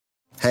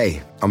Hey,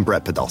 I'm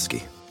Brett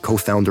Podolsky,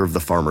 co-founder of The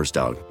Farmer's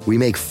Dog. We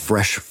make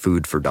fresh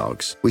food for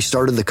dogs. We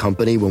started the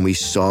company when we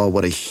saw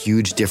what a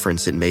huge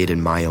difference it made in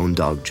my own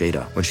dog,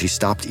 Jada, when she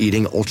stopped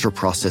eating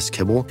ultra-processed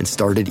kibble and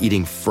started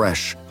eating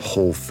fresh,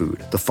 whole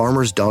food. The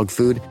Farmer's Dog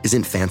food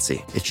isn't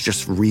fancy. It's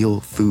just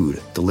real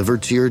food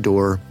delivered to your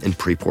door in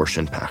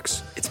pre-portioned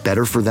packs. It's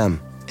better for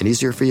them and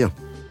easier for you.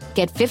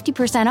 Get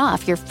 50%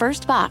 off your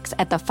first box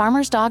at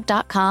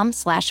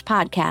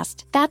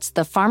thefarmersdog.com/podcast. That's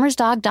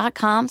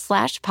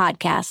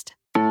thefarmersdog.com/podcast.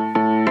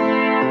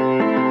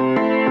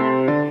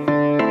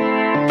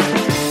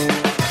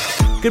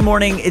 Good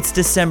morning, it's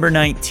December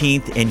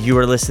 19th, and you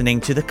are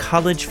listening to the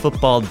College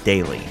Football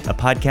Daily, a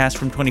podcast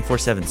from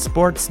 24/7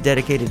 Sports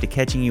dedicated to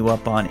catching you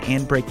up on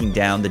and breaking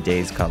down the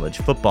day's college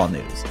football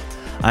news.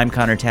 I'm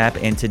Connor Tapp,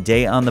 and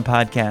today on the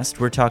podcast,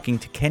 we're talking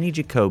to Kenny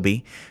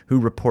Jacoby, who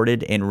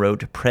reported and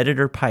wrote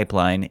Predator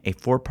Pipeline, a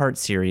 4-part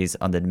series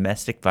on the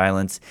domestic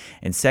violence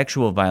and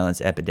sexual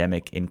violence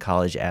epidemic in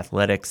college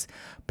athletics,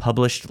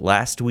 published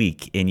last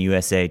week in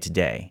USA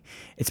Today.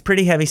 It's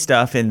pretty heavy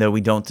stuff, and though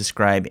we don't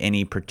describe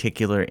any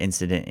particular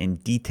incident in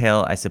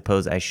detail, I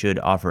suppose I should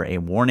offer a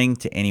warning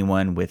to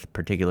anyone with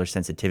particular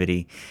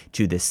sensitivity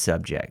to this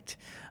subject.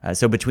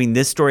 So between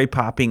this story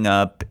popping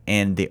up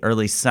and the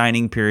early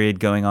signing period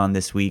going on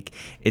this week,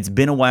 it's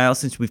been a while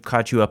since we've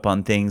caught you up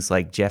on things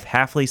like Jeff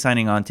Hafley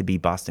signing on to be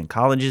Boston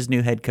College's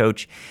new head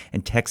coach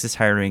and Texas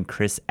hiring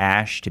Chris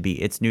Ash to be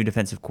its new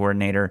defensive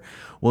coordinator.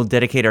 We'll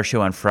dedicate our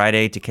show on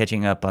Friday to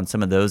catching up on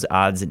some of those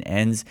odds and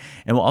ends,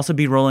 and we'll also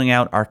be rolling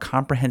out our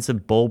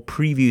comprehensive bowl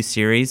preview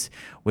series,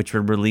 which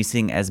we're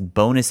releasing as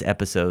bonus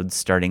episodes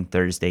starting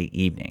Thursday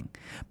evening.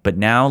 But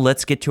now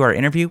let's get to our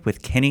interview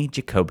with Kenny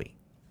Jacoby.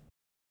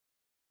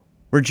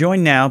 We're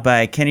joined now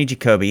by Kenny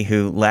Jacoby,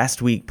 who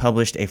last week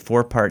published a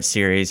 4-part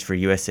series for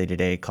USA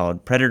Today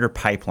called Predator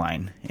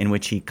Pipeline, in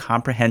which he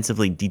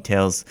comprehensively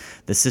details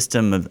the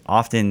system of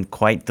often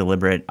quite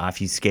deliberate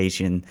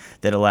obfuscation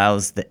that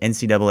allows the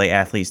NCAA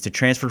athletes to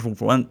transfer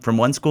from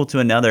one school to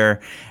another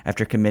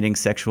after committing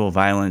sexual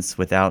violence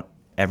without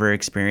ever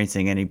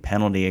experiencing any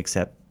penalty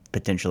except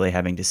potentially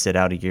having to sit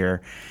out a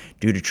year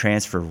due to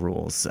transfer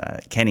rules.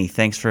 Kenny,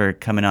 thanks for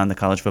coming on the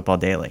College Football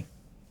Daily.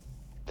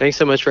 Thanks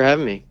so much for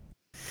having me.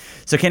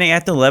 So Kenny, I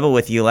have to level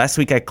with you. Last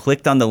week I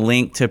clicked on the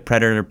link to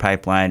Predator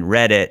Pipeline,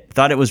 read it,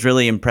 thought it was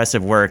really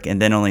impressive work,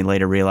 and then only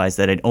later realized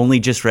that I'd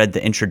only just read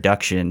the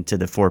introduction to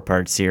the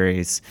 4-part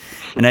series.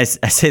 And I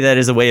say that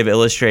as a way of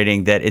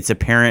illustrating that it's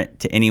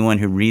apparent to anyone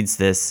who reads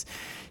this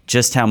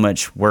just how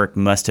much work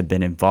must have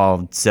been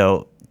involved.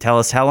 So tell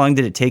us, how long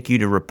did it take you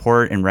to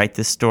report and write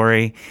this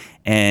story,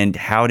 and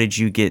how did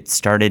you get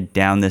started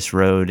down this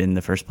road in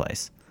the first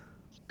place?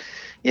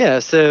 Yeah,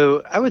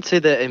 so I would say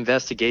the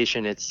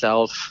investigation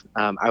itself,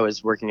 I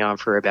was working on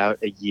for about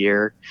a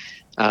year,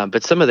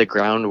 but some of the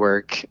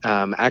groundwork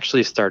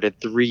actually started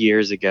 3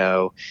 years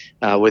ago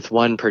with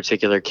one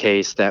particular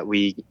case that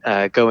we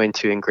go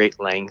into in great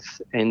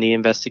length in the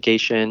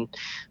investigation,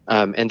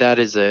 and that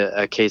is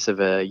a case of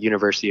a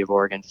University of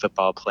Oregon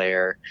football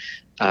player,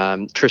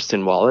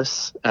 Tristan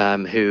Wallace,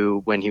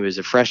 who, when he was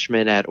a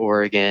freshman at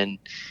Oregon,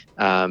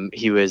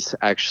 he was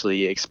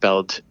actually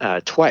expelled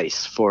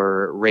twice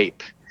for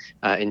rape.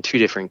 In 2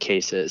 different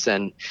cases.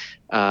 And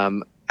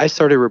I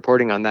started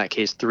reporting on that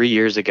case 3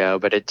 years ago,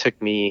 but it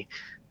took me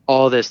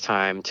all this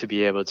time to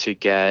be able to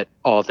get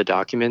all the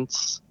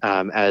documents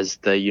as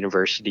the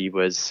university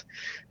was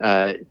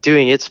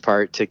doing its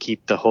part to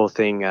keep the whole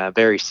thing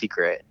very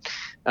secret.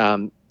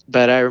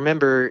 But I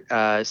remember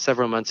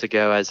several months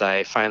ago, as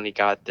I finally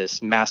got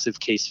this massive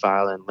case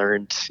file and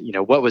learned,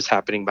 what was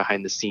happening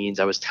behind the scenes,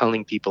 I was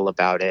telling people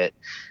about it.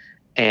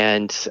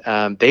 And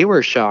they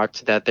were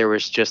shocked that there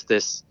was just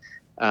this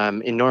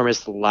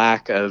enormous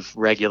lack of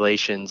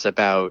regulations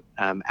about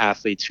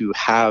athletes who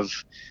have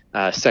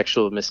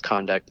sexual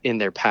misconduct in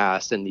their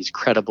past and these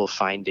credible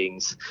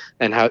findings,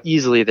 and how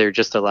easily they're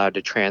just allowed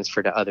to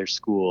transfer to other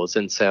schools.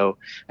 And so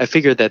I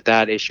figured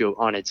that issue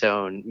on its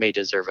own may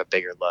deserve a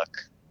bigger look.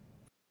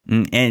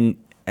 And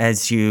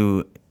as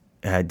you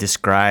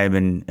describe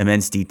in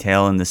immense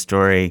detail in the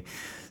story,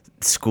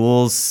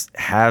 schools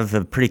have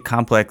a pretty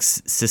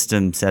complex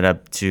system set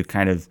up to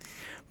kind of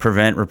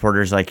prevent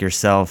reporters like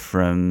yourself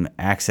from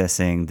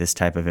accessing this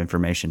type of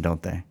information,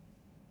 don't they?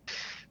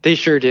 They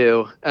sure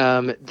do.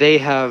 They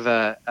have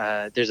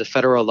there's a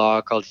federal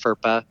law called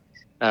FERPA,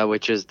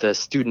 which is the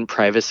student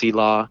privacy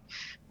law.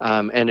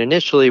 And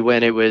initially,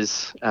 when it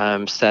was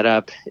set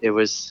up, it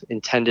was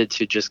intended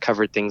to just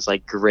cover things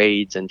like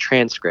grades and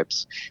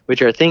transcripts,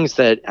 which are things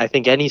that I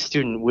think any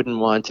student wouldn't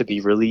want to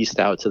be released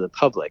out to the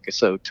public.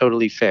 So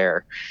totally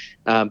fair.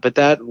 But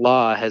that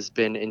law has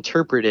been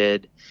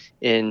interpreted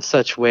in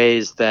such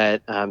ways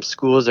that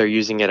schools are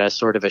using it as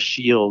sort of a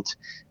shield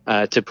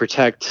to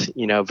protect,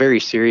 very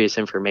serious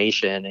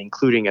information,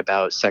 including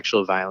about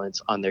sexual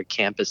violence on their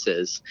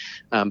campuses,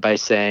 by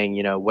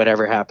saying,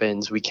 whatever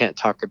happens, we can't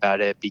talk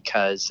about it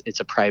because it's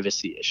a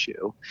privacy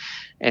issue.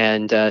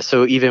 And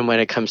so even when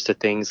it comes to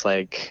things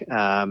like,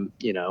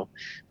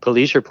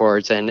 police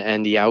reports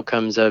and the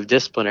outcomes of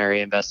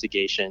disciplinary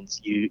investigations,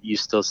 you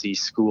still see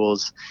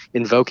schools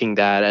invoking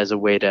that as a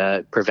way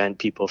to prevent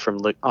people from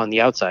on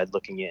the outside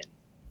looking in.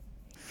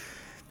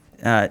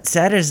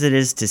 Sad as it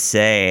is to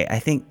say, I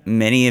think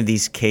many of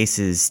these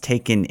cases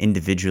taken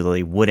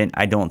individually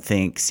I don't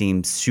think,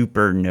 seem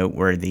super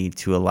noteworthy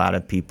to a lot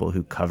of people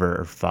who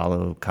cover or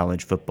follow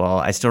college football.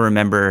 I still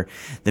remember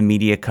the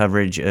media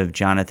coverage of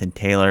Jonathan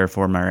Taylor,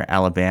 former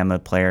Alabama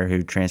player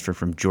who transferred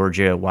from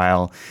Georgia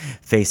while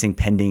facing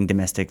pending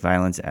domestic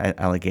violence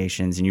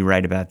allegations, and you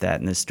write about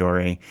that in the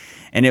story.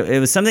 And it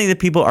was something that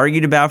people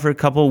argued about for a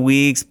couple of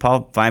weeks.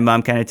 Paul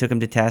Feinbaum kind of took him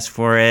to task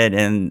for it,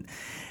 and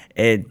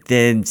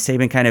then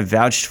Saban kind of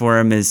vouched for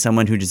him as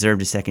someone who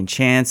deserved a second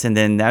chance, and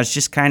then that was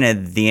just kind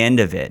of the end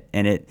of it.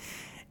 And it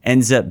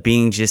ends up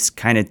being just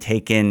kind of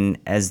taken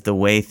as the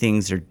way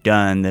things are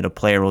done, that a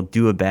player will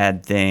do a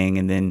bad thing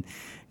and then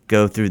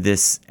go through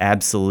this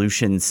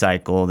absolution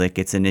cycle that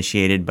gets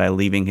initiated by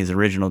leaving his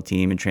original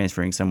team and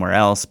transferring somewhere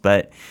else.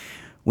 But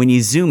when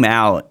you zoom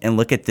out and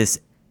look at this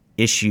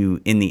issue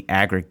in the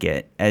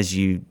aggregate, as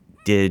you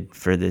did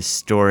for this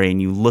story, and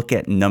you look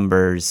at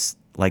numbers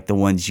like the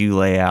ones you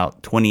lay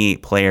out,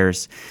 28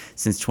 players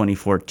since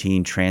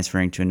 2014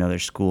 transferring to another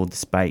school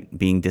despite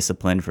being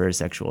disciplined for a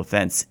sexual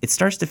offense, it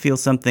starts to feel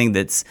something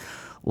that's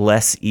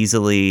less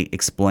easily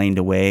explained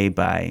away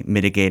by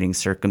mitigating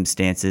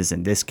circumstances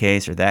in this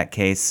case or that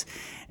case.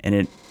 And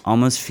it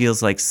almost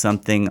feels like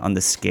something on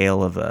the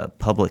scale of a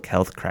public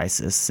health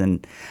crisis.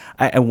 And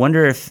I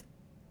wonder if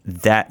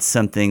that's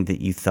something that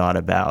you thought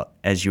about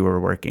as you were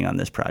working on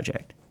this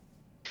project.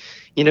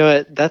 You know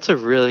what? That's a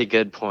really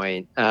good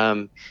point.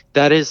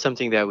 That is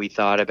something that we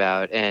thought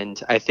about.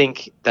 And I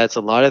think that's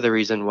a lot of the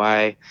reason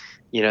why,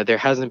 there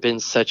hasn't been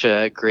such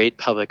a great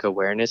public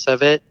awareness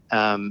of it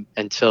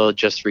until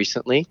just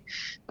recently,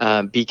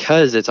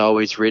 because it's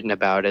always written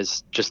about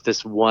as just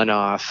this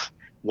one-off,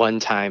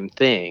 one-time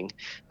thing.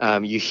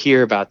 You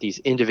hear about these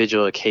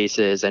individual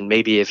cases, and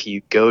maybe if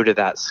you go to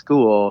that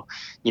school,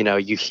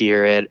 you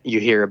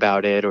hear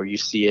about it, or you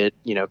see it,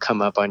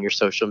 come up on your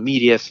social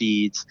media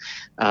feeds.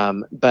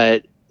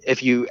 But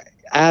if you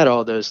add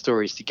all those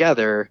stories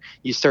together,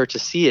 you start to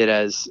see it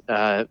as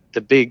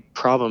the big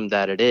problem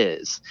that it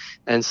is.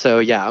 And so,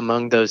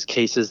 among those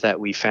cases that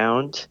we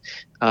found,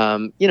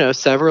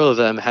 several of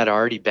them had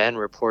already been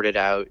reported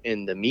out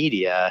in the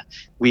media.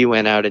 We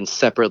went out and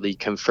separately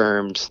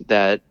confirmed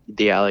that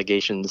the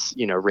allegations,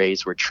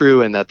 raised were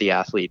true, and that the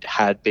athlete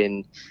had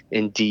been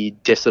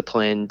indeed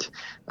disciplined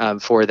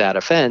for that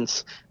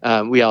offense.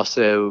 We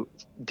also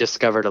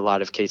discovered a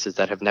lot of cases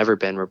that have never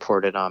been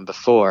reported on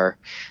before.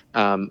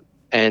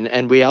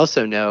 And we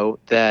also know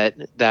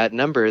that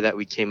number that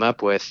we came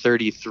up with,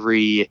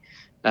 33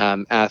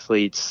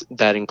 athletes,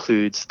 that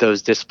includes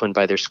those disciplined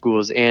by their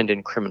schools and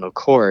in criminal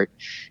court,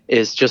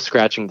 is just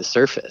scratching the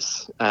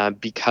surface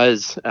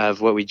because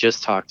of what we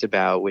just talked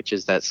about, which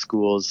is that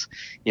schools,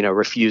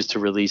 refuse to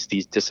release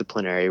these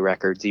disciplinary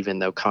records, even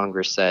though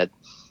Congress said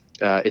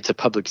it's a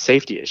public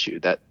safety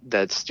issue,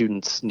 that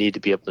students need to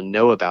be able to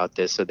know about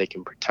this so they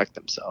can protect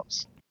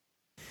themselves.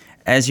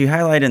 As you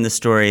highlight in the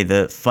story,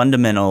 the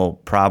fundamental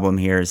problem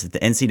here is that the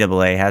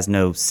NCAA has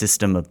no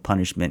system of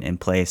punishment in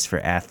place for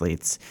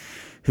athletes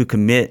who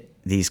commit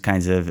these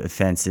kinds of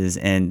offenses.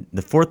 And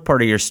the fourth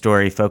part of your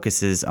story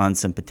focuses on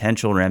some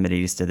potential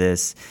remedies to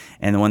this,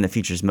 and the one that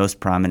features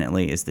most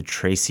prominently is the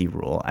Tracy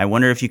Rule. I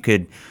wonder if you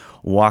could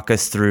walk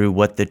us through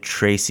what the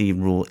Tracy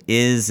Rule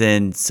is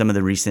and some of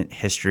the recent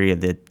history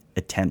of the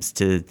attempts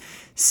to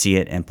see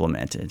it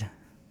implemented.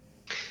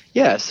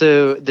 Yeah,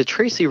 so the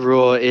Tracy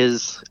Rule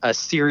is a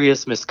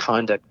serious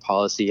misconduct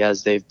policy,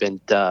 as they've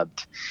been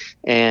dubbed.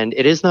 And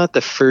it is not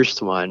the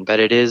first one, but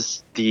it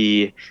is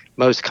the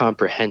most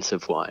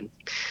comprehensive one.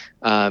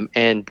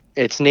 And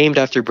it's named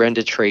after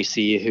Brenda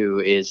Tracy, who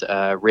is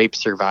a rape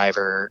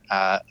survivor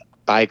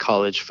by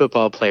college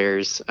football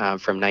players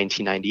from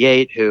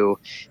 1998, who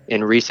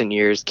in recent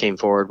years came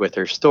forward with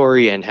her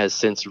story and has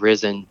since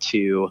risen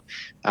to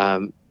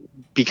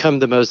become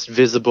the most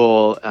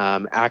visible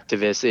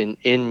activist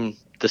in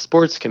the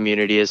sports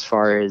community as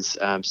far as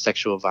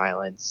sexual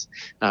violence,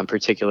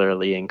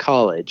 particularly in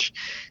college.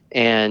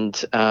 And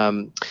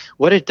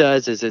what it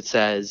does is it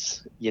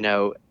says,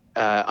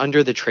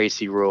 under the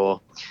Tracy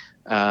Rule,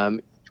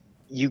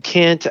 you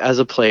can't, as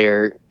a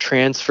player,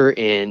 transfer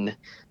in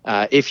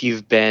if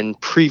you've been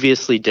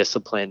previously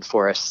disciplined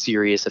for a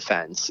serious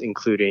offense,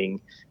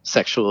 including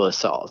sexual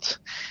assault.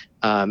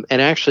 And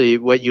actually,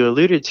 what you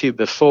alluded to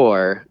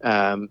before,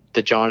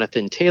 the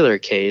Jonathan Taylor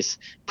case,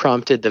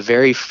 prompted the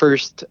very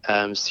first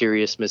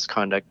serious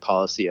misconduct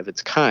policy of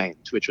its kind,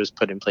 which was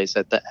put in place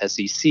at the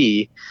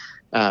SEC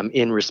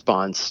in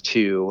response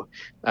to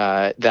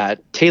that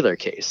Taylor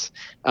case.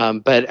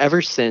 But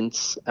ever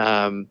since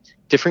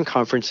different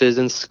conferences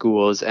and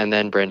schools, and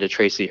then Brenda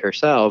Tracy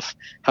herself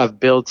have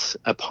built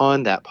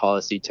upon that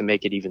policy to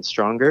make it even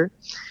stronger.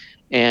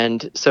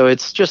 And so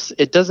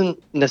it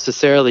doesn't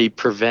necessarily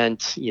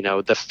prevent,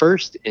 the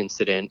first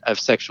incident of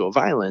sexual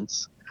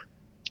violence,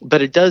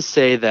 but it does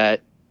say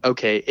that,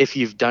 okay, if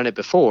you've done it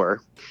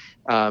before,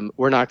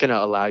 we're not going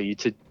to allow you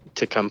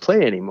to come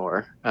play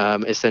anymore.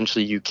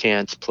 Essentially, you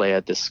can't play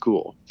at this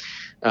school.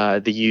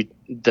 The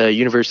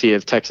University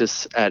of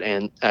Texas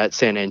at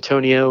San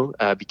Antonio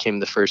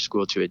became the first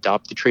school to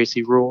adopt the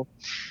Tracy rule.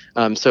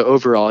 So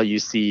overall, you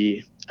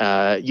see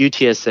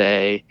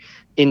UTSA,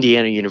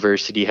 Indiana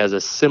University has a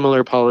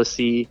similar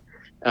policy,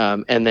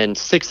 and then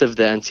 6 of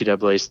the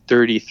NCAA's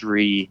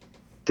 33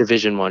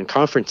 Division I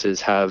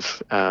conferences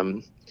have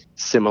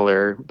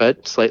similar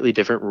but slightly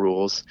different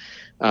rules.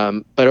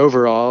 But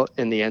overall,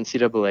 in the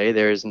NCAA,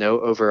 there is no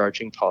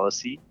overarching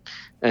policy.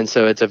 And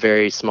so it's a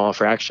very small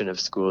fraction of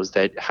schools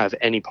that have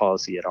any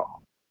policy at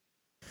all.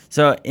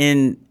 So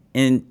in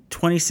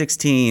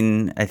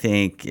 2016, I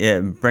think,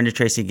 Brenda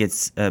Tracy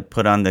gets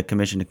put on the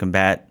Commission to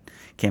Combat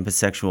Campus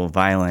Sexual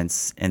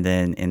Violence. And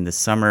then in the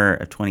summer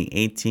of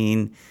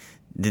 2018,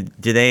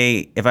 do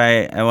they,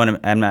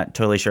 I'm not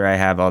totally sure I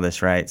have all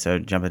this right, so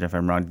jump in if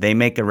I'm wrong. They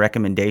make a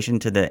recommendation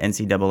to the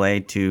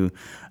NCAA to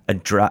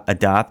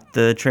adopt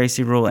the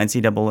Tracy rule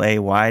NCAA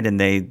wide, and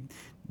they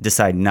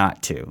decide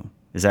not to.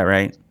 Is that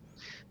right?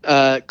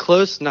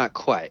 Close, not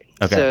quite.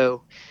 Okay.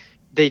 So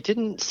they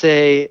didn't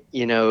say,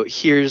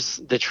 here's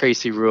the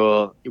Tracy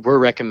rule. We're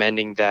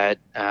recommending that,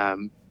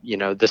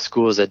 the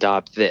schools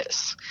adopt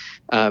this.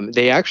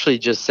 They actually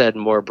just said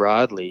more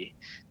broadly,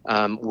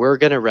 we're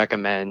going to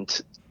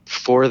recommend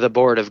for the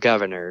Board of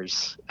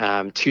Governors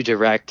to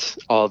direct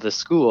all the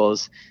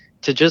schools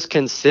to just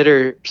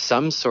consider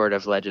some sort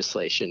of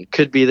legislation.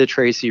 Could be the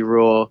Tracy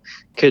rule,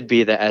 could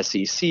be the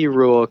SEC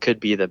rule, could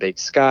be the Big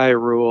Sky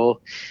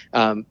rule,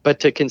 but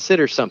to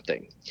consider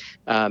something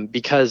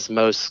because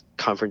most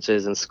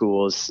conferences and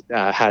schools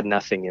had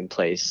nothing in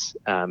place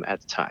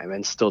at the time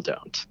and still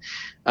don't.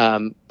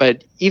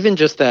 But even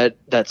just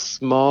that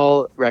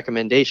small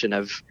recommendation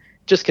of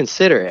just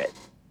consider it,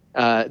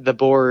 the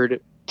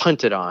board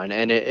punted on,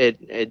 and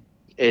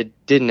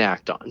it didn't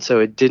act on. So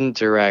it didn't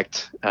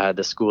direct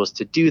the schools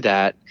to do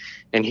that.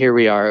 And here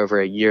we are over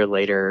a year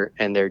later,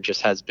 and there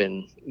just has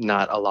been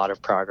not a lot of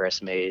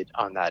progress made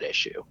on that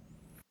issue.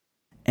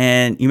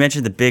 And you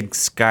mentioned the Big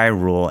Sky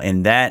rule,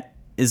 and that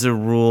is a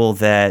rule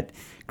that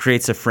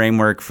creates a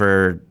framework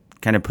for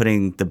kind of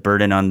putting the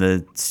burden on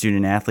the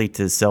student athlete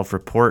to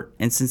self-report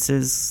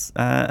instances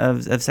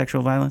of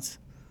sexual violence?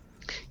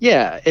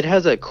 Yeah, it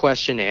has a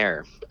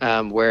questionnaire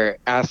where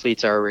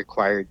athletes are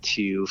required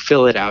to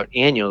fill it out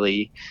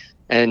annually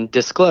and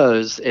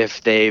disclose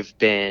if they've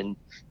been,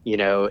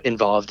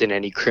 involved in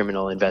any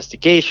criminal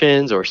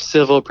investigations or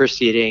civil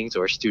proceedings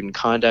or student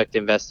conduct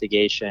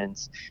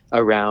investigations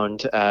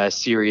around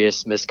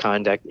serious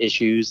misconduct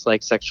issues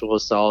like sexual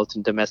assault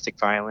and domestic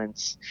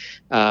violence.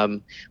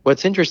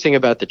 What's interesting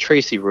about the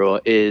Tracy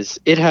rule is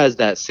it has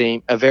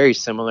a very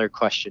similar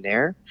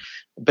questionnaire,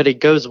 but it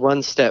goes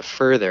one step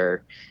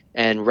further.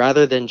 And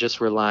rather than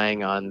just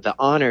relying on the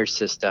honor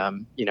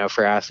system,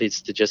 for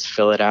athletes to just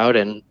fill it out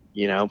and,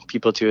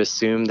 people to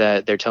assume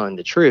that they're telling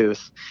the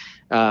truth,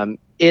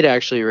 it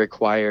actually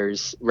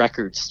requires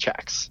records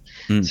checks.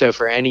 So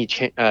for any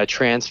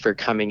transfer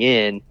coming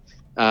in,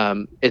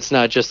 it's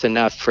not just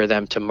enough for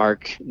them to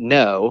mark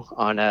no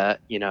on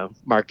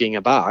marking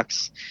a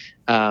box,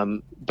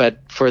 but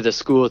for the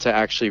school to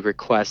actually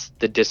request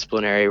the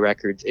disciplinary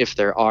records, if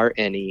there are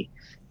any,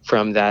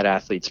 from that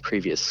athlete's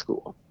previous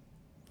school.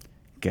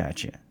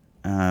 Gotcha.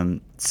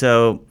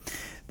 So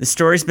the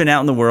story's been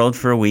out in the world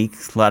for a week.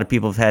 A lot of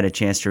people have had a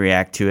chance to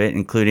react to it,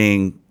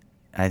 including,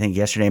 I think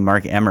yesterday,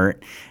 Mark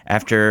Emmert.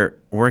 After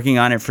working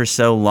on it for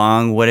so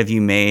long, what have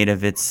you made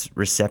of its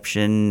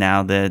reception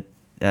now that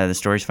the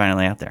story's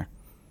finally out there?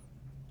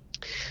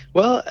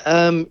 Well,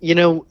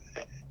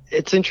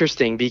 it's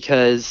interesting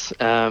because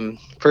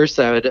first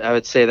I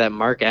would say that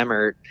Mark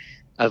Emmert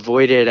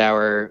avoided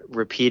our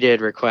repeated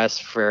requests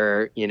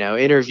for,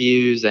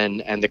 interviews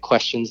and the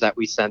questions that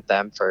we sent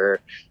them for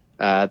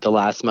the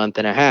last month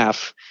and a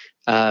half.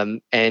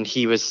 And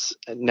he was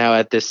now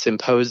at this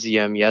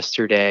symposium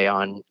yesterday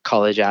on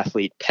college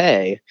athlete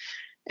pay.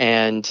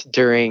 And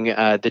during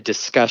the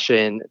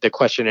discussion, the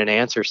question and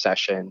answer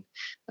session,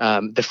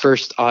 the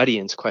first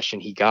audience question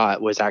he got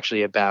was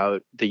actually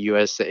about the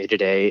USA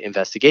Today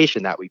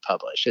investigation that we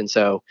published. And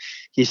so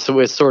he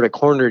was sort of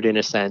cornered in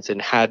a sense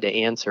and had to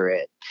answer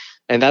it.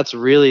 And that's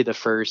really the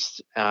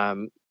first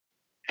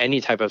any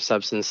type of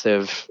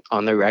substantive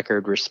on the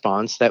record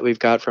response that we've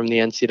got from the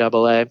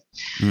NCAA.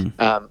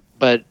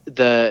 But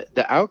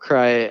the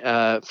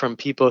outcry from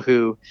people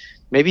who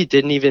maybe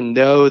didn't even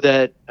know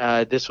that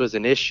this was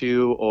an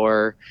issue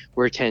or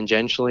were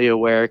tangentially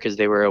aware because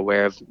they were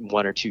aware of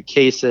one or two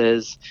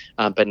cases,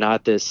 but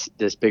not this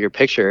bigger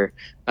picture,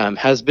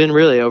 has been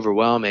really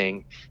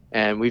overwhelming.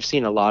 And we've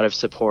seen a lot of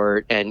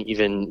support, and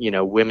even,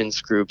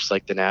 women's groups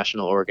like the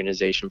National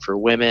Organization for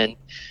Women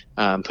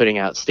putting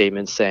out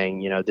statements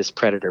saying, this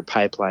predator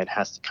pipeline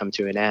has to come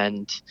to an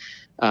end.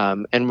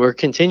 And we're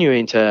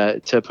continuing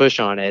to push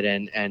on it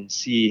and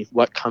see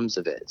what comes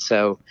of it.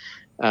 So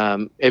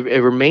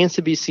it remains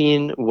to be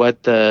seen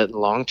what the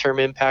long-term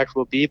impact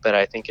will be, but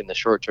I think in the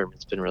short term,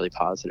 it's been really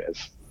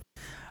positive.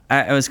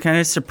 I was kind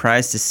of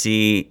surprised to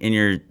see in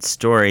your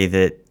story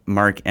that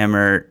Mark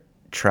Emmert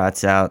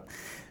trots out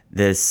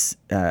this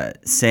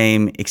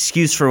same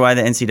excuse for why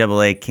the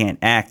NCAA can't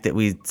act that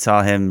we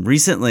saw him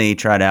recently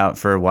trot out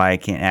for why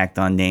it can't act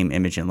on name,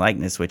 image, and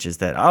likeness, which is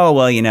that,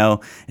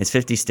 it's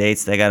 50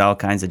 states, they got all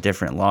kinds of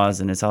different laws,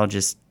 and it's all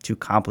just too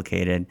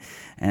complicated.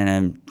 And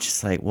I'm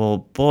just like, well,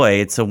 boy,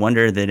 it's a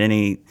wonder that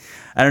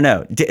I don't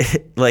know,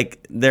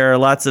 like there are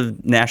lots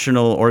of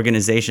national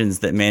organizations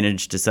that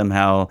manage to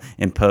somehow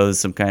impose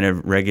some kind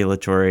of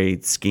regulatory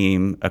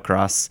scheme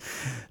across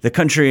the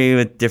country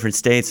with different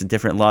states and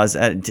different laws.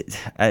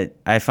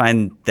 I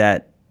find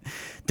that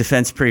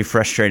defense pretty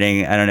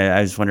frustrating. I don't know.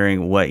 I was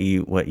wondering what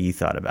you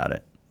thought about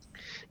it.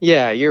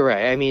 Yeah, you're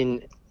right. I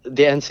mean,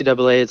 the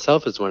NCAA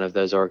itself is one of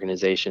those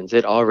organizations.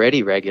 It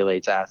already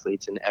regulates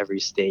athletes in every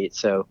state.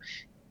 So,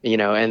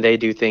 and they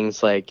do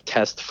things like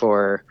test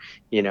for,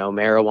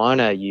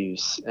 marijuana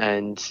use.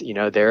 And,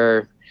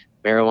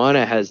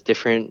 marijuana has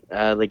different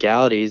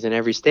legalities in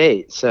every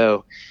state.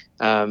 So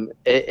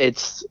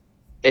it's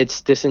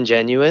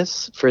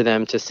disingenuous for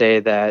them to say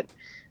that,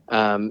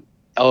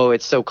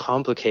 it's so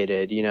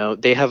complicated.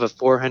 They have a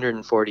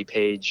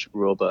 440-page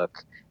rule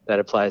book that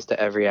applies to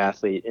every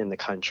athlete in the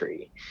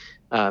country.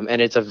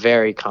 And it's a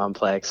very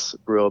complex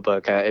rule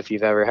book if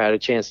you've ever had a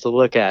chance to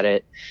look at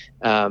it.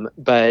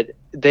 But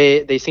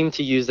they seem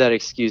to use that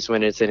excuse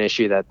when it's an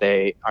issue that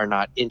they are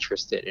not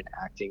interested in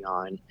acting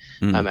on,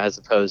 as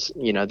opposed,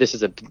 this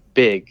is a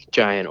big,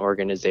 giant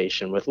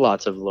organization with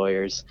lots of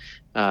lawyers.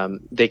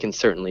 They can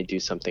certainly do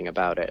something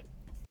about it.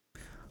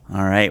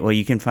 All right. Well,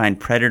 you can find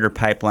Predator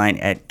Pipeline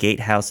at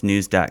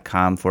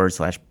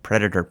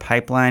gatehousenews.com/Predator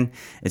Pipeline.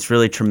 It's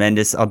really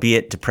tremendous,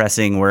 albeit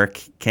depressing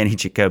work. Kenny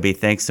Jacoby,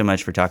 thanks so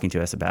much for talking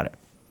to us about it.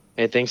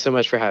 Hey, thanks so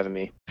much for having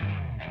me.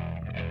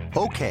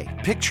 Okay,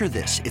 picture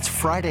this. It's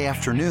Friday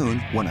afternoon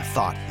when a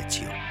thought hits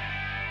you.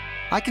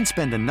 I can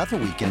spend another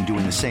weekend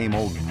doing the same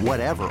old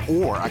whatever,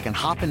 or I can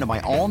hop into my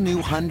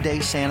all-new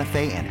Hyundai Santa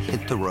Fe and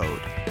hit the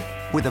road.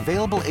 With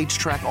available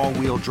H-Track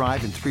all-wheel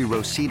drive and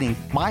 3-row seating,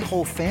 my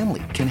whole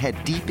family can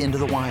head deep into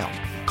the wild.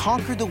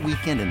 Conquer the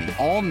weekend in the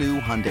all-new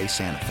Hyundai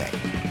Santa Fe.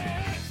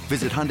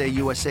 Visit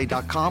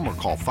HyundaiUSA.com or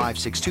call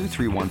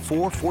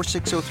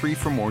 562-314-4603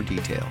 for more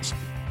details.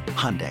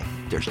 Hyundai,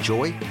 there's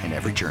joy in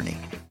every journey.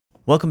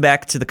 Welcome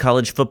back to the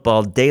College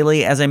Football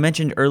Daily. As I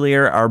mentioned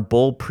earlier, our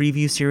bowl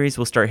preview series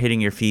will start hitting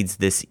your feeds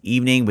this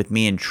evening with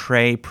me and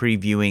Trey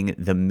previewing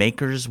the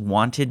Makers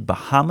Wanted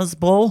Bahamas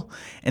Bowl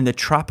and the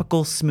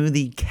Tropical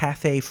Smoothie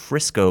Cafe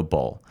Frisco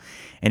Bowl.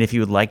 And if you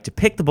would like to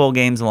pick the bowl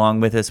games along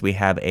with us, we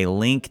have a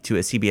link to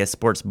a CBS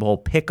Sports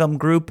Bowl Pick'em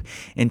group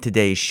in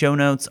today's show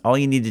notes. All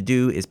you need to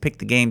do is pick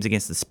the games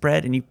against the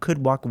spread, and you could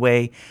walk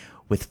away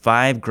with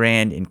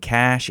 $5,000 in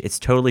cash. It's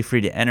totally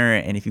free to enter,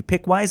 and if you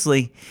pick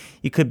wisely,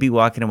 you could be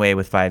walking away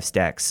with 5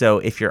 stacks. So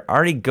if you're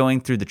already going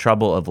through the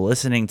trouble of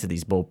listening to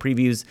these bowl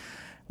previews,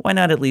 why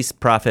not at least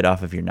profit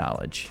off of your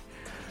knowledge?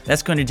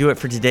 That's going to do it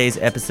for today's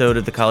episode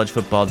of the College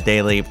Football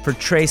Daily. For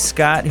Trey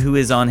Scott, who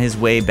is on his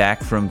way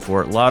back from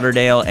Fort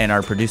Lauderdale, and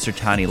our producer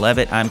Tani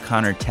Levitt, I'm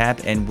Connor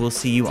Tapp, and we'll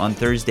see you on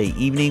Thursday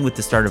evening with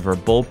the start of our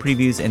bowl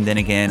previews, and then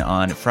again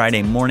on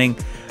Friday morning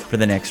for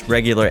the next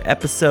regular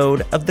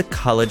episode of the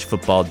College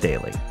Football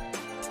Daily.